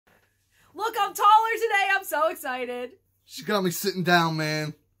Look, I'm taller today. I'm so excited. She got me sitting down,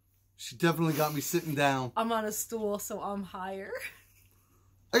 man. She definitely got me sitting down. I'm on a stool, so I'm higher.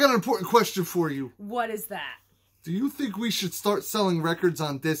 I got an important question for you. What is that? Do you think we should start selling records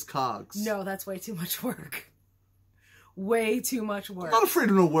on Discogs? No, that's way too much work. Way too much work. I'm not afraid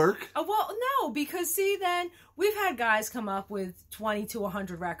of no work. Well, no, because see, then we've had guys come up with 20 to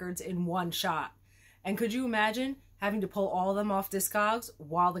 100 records in one shot. And could you imagine having to pull all of them off Discogs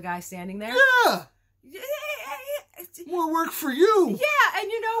while the guy's standing there? Yeah. More work for you. Yeah, and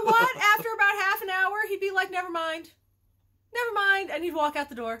you know what? After about half an hour, he'd be like, never mind. Never mind. And he'd walk out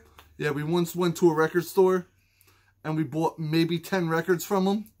the door. Yeah, we once went to a record store and we bought maybe 10 records from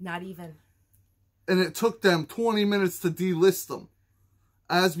them. Not even. And it took them 20 minutes to delist them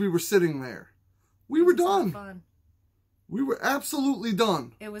as we were sitting there. We were done. Fun. We were absolutely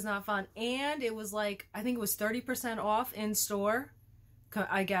done. It was not fun. And it was like, I think it was 30% off in store.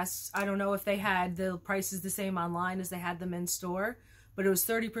 I guess, I don't know if they had the prices the same online as they had them in store, but it was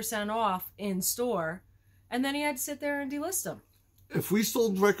 30% off in store. And then he had to sit there and delist them. If we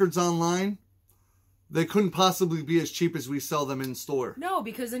sold records online, they couldn't possibly be as cheap as we sell them in store. No,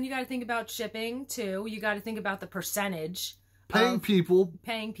 because then you got to think about shipping too. You got to think about the percentage. Paying people.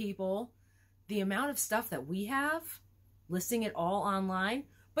 The amount of stuff that we have, listing it all online.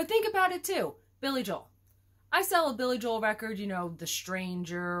 But think about it too. Billy Joel. I sell a Billy Joel record, you know, The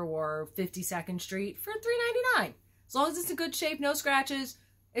Stranger or 52nd Street for $3.99. As long as it's in good shape, no scratches,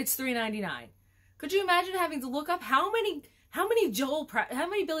 it's $3.99. Could you imagine having to look up how many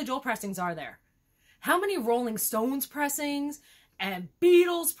Billy Joel pressings are there? How many Rolling Stones pressings and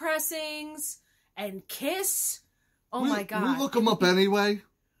Beatles pressings and Kiss? Oh my God. We look them up anyway,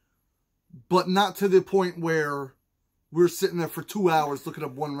 but not to the point where we're sitting there for 2 hours looking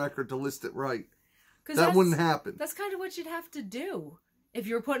up one record to list it right. That wouldn't happen. That's kind of what you'd have to do. If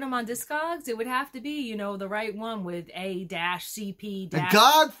you're putting them on Discogs, it would have to be, you know, the right one with A-CP-. And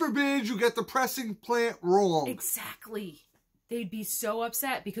God forbid you get the pressing plant wrong. Exactly. They'd be so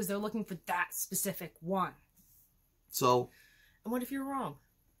upset because they're looking for that specific one. So. And what if you're wrong?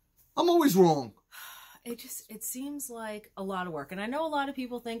 I'm always wrong. It seems like a lot of work. And I know a lot of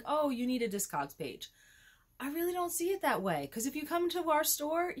people think, oh, you need a Discogs page. I really don't see it that way. Because if you come to our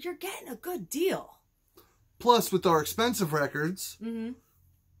store, you're getting a good deal. Plus, with our expensive records,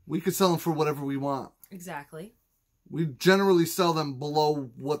 we could sell them for whatever we want. Exactly. We generally sell them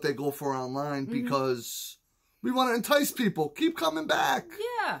below what they go for online because we want to entice people. Keep coming back.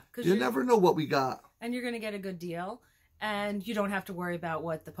 Yeah. You never know what we got. And you're going to get a good deal. And you don't have to worry about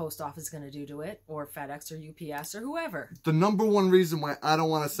what the post office is going to do to it, or FedEx or UPS or whoever. The number one reason why I don't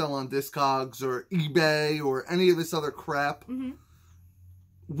want to sell on Discogs or eBay or any of this other crap,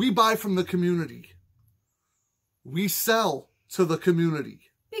 we buy from the community. We sell to the community.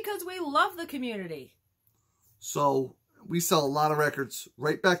 Because we love the community. So we sell a lot of records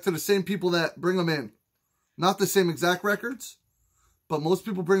right back to the same people that bring them in. Not the same exact records, but most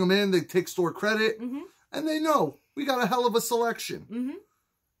people bring them in, they take store credit, and they know we got a hell of a selection.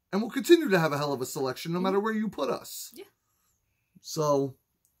 And we'll continue to have a hell of a selection no matter where you put us. Yeah. So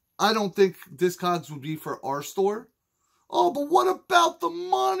I don't think Discogs would be for our store. Oh, but what about the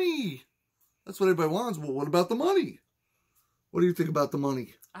money? That's what everybody wants. Well, what about the money? What do you think about the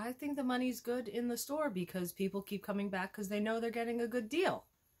money? I think the money's good in the store because people keep coming back because they know they're getting a good deal.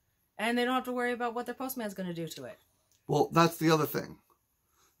 And they don't have to worry about what their postman's going to do to it. Well, that's the other thing.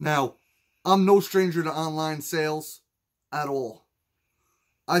 Now, I'm no stranger to online sales at all.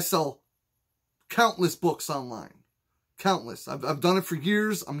 I sell countless books online. Countless. I've done it for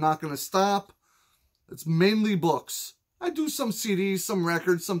years. I'm not going to stop. It's mainly books. I do some CDs, some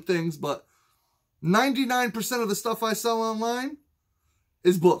records, some things, but 99% of the stuff I sell online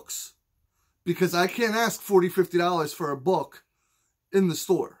is books. Because I can't ask $40, $50 for a book in the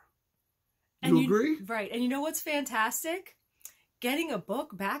store. You agree? Right. And you know what's fantastic? Getting a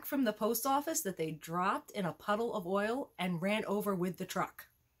book back from the post office that they dropped in a puddle of oil and ran over with the truck.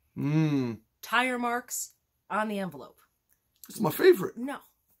 Tire marks on the envelope. It's my favorite. No.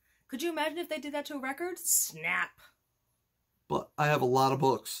 Could you imagine if they did that to a record? Snap. But I have a lot of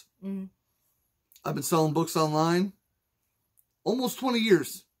books. I've been selling books online almost 20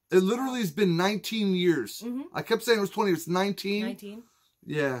 years. It literally has been 19 years. I kept saying it was 20 years. It's 19. 19?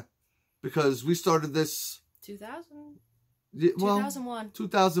 Yeah. Because we started this... 2000? Yeah, well, 2001.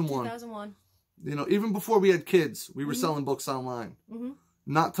 2001. 2001. You know, even before we had kids, we were selling books online.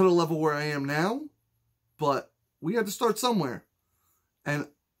 Not to the level where I am now, but we had to start somewhere. And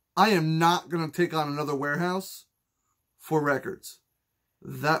I am not going to take on another warehouse for records.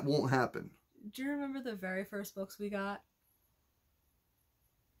 That won't happen. Do you remember the very first books we got?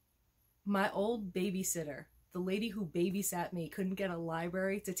 My old babysitter, the lady who babysat me, couldn't get a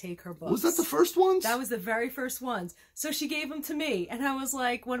library to take her books. Was that the first ones? That was the very first ones. So she gave them to me, and I was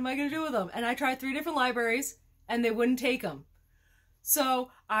like, what am I going to do with them? And I tried 3 different libraries, and they wouldn't take them.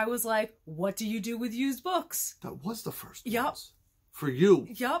 So I was like, what do you do with used books? That was the first Yup. ones. For you.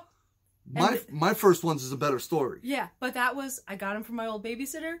 Yup. My first ones is a better story. Yeah, but that was, I got them from my old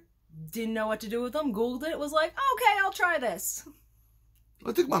babysitter, didn't know what to do with them, Googled it, was like, okay, I'll try this.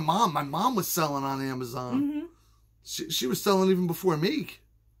 I think my mom was selling on Amazon. Mm-hmm. She was selling even before me.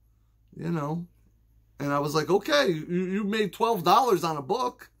 You know. And I was like, okay, you made $12 on a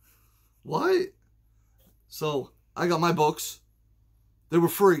book. What? So I got my books. They were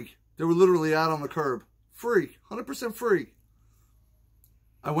free. They were literally out on the curb. Free. 100% free.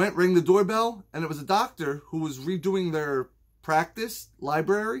 I went, rang the doorbell, and it was a doctor who was redoing their practice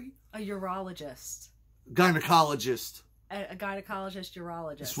library. A urologist. Gynecologist. A gynecologist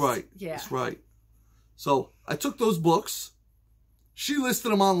urologist. That's right. Yeah. That's right. So I took those books. She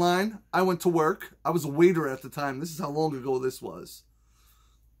listed them online. I went to work. I was a waiter at the time. This is how long ago this was.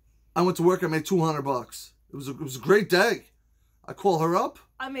 I went to work. I made $200. It was a great day. I call her up.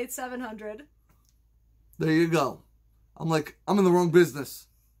 I made $700. There you go. I'm like, I'm in the wrong business.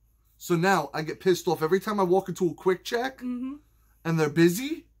 So now I get pissed off every time I walk into a Quick Check Mm-hmm. and they're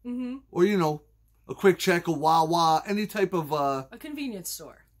busy. Mm-hmm. Or, you know, a Quick Check, a Wawa, any type of... a convenience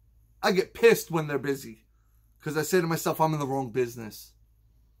store. I get pissed when they're busy. Because I say to myself, I'm in the wrong business.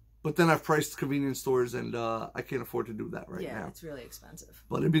 But then I've priced convenience stores and I can't afford to do that right now. Yeah, it's really expensive.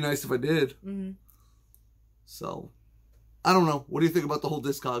 But it'd be nice if I did. Mm-hmm. So, I don't know. What do you think about the whole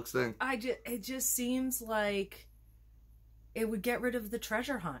Discogs thing? It just seems like it would get rid of the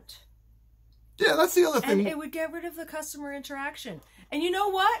treasure hunt. Yeah, that's the other thing. And it would get rid of the customer interaction. And you know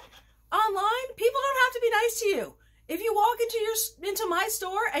what? Online, people don't have to be nice to you. If you walk into my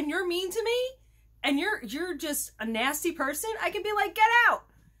store and you're mean to me, and you're just a nasty person, I can be like, get out.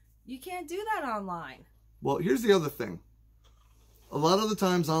 You can't do that online. Well, here's the other thing. A lot of the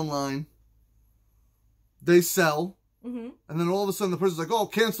times online, they sell, Mm-hmm. and then all of a sudden the person's like, oh,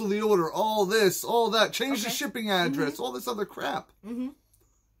 cancel the order, all this, all that, change the Okay. shipping address, all this other crap. Mm-hmm.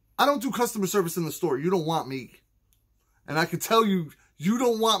 I don't do customer service in the store. You don't want me. And I can tell you, you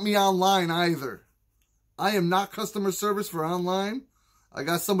don't want me online either. I am not customer service for online. I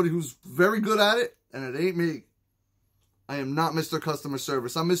got somebody who's very good at it, and it ain't me. I am not Mr. Customer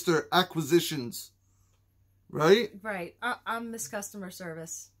Service. I'm Mr. Acquisitions. Right? Right. I'm Miss Customer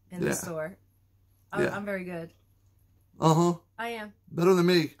Service in Yeah. the store. Yeah. I'm very good. Uh-huh. I am. Better than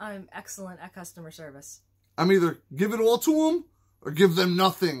me. I'm excellent at customer service. I'm either give it all to them or give them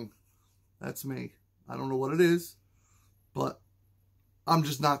nothing. That's me. I don't know what it is, but I'm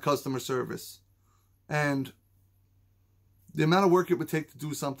just not customer service. And the amount of work it would take to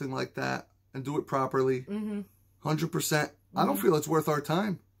do something like that and do it properly, 100%, I don't feel it's worth our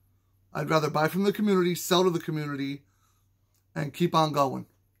time. I'd rather buy from the community, sell to the community, and keep on going.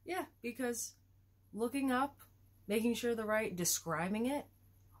 Yeah, because looking up, making sure describing it,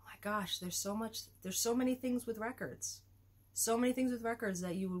 oh my gosh, there's so many things with records. So many things with records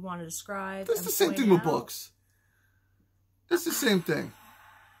that you would want to describe. That's the same thing with books. It's the same thing.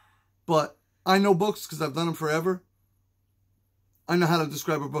 But I know books because I've done them forever. I know how to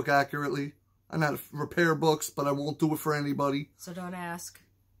describe a book accurately. I know how to repair books, but I won't do it for anybody. So don't ask.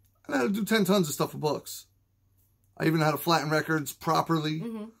 I know how to do 10 tons of stuff with books. I even know how to flatten records properly.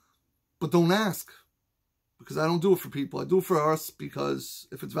 But don't ask. Because I don't do it for people. I do it for us because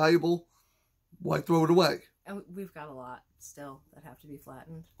if it's valuable, why throw it away? And we've got a lot still that have to be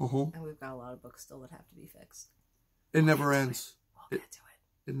flattened. And we've got a lot of books still that have to be fixed. It never ends. We'll get to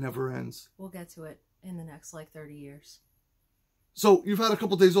it. It never ends. We'll get to it in the next, 30 years. So, you've had a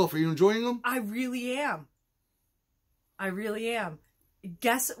couple days off. Are you enjoying them? I really am. I really am.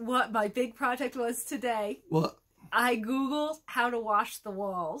 Guess what my big project was today? What? I Googled how to wash the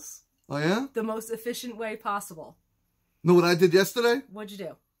walls. Oh, yeah? The most efficient way possible. Know what I did yesterday? What'd you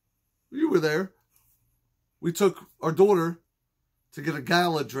do? You were there. We took our daughter to get a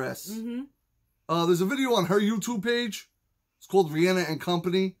gala dress. There's a video on her YouTube page. It's called Rihanna and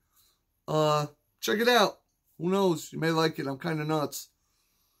Company. Check it out. Who knows? You may like it. I'm kind of nuts.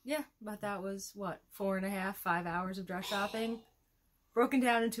 Yeah, but that was, 4.5, 5 hours of dress shopping? Broken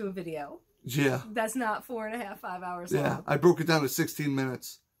down into a video. Yeah. That's not 4.5, 5 hours Yeah, long. I broke it down to 16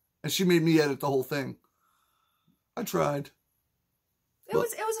 minutes. And she made me edit the whole thing. I tried. It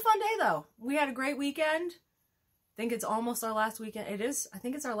was a fun day, though. We had a great weekend. I think it's almost our last weekend. It is. I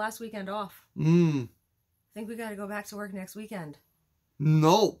think it's our last weekend off. I think we got to go back to work next weekend.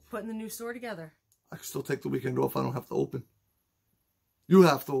 No. Putting the new store together. I can still take the weekend off. I don't have to open. You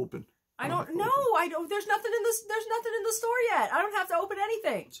have to open. I don't know. I don't. There's nothing in this. There's nothing in the store yet. I don't have to open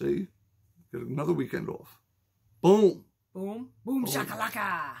anything. See, get another weekend off. Boom. Boom. Boom.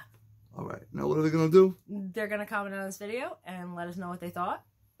 Shakalaka. All right. Now what are they gonna do? They're gonna comment on this video and let us know what they thought,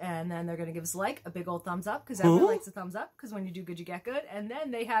 and then they're gonna give us a like, a big old thumbs up, because everyone likes a thumbs up. Because when you do good, you get good. And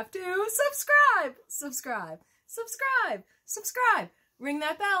then they have to subscribe. Ring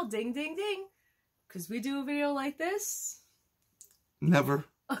that bell. Ding, ding, ding. Because we do a video like this. Never.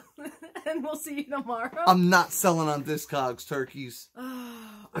 And we'll see you tomorrow. I'm not selling on Discogs, turkeys.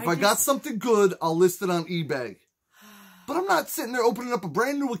 If I got something good, I'll list it on eBay. But I'm not sitting there opening up a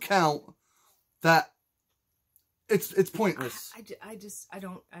brand new account that it's pointless. I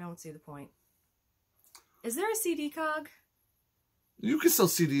don't see the point. Is there a CD cog? You can sell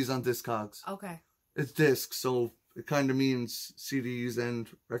CDs on Discogs. Okay. It's discs, so it kind of means CDs and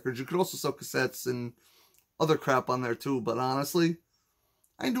records. You could also sell cassettes and other crap on there too, but honestly,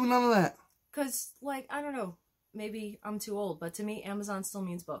 I ain't doing none of that. Because, like, I don't know, maybe I'm too old, but to me, Amazon still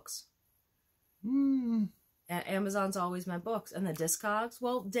means books. Amazon's always meant books. And the Discogs,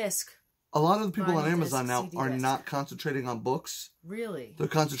 well, disc. A lot of the people on Amazon now are not concentrating on books. Really? They're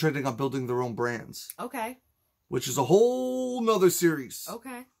concentrating on building their own brands. Okay. Which is a whole nother series.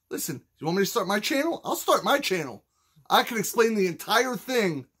 Okay. Listen, you want me to start my channel? I'll start my channel. I can explain the entire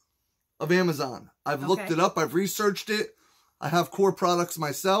thing of Amazon. I've looked it up. I've researched it. I have core products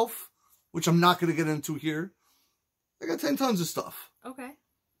myself, which I'm not going to get into here. I got 10 tons of stuff. Okay.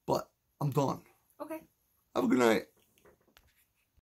 But I'm done. Okay. Have a good night.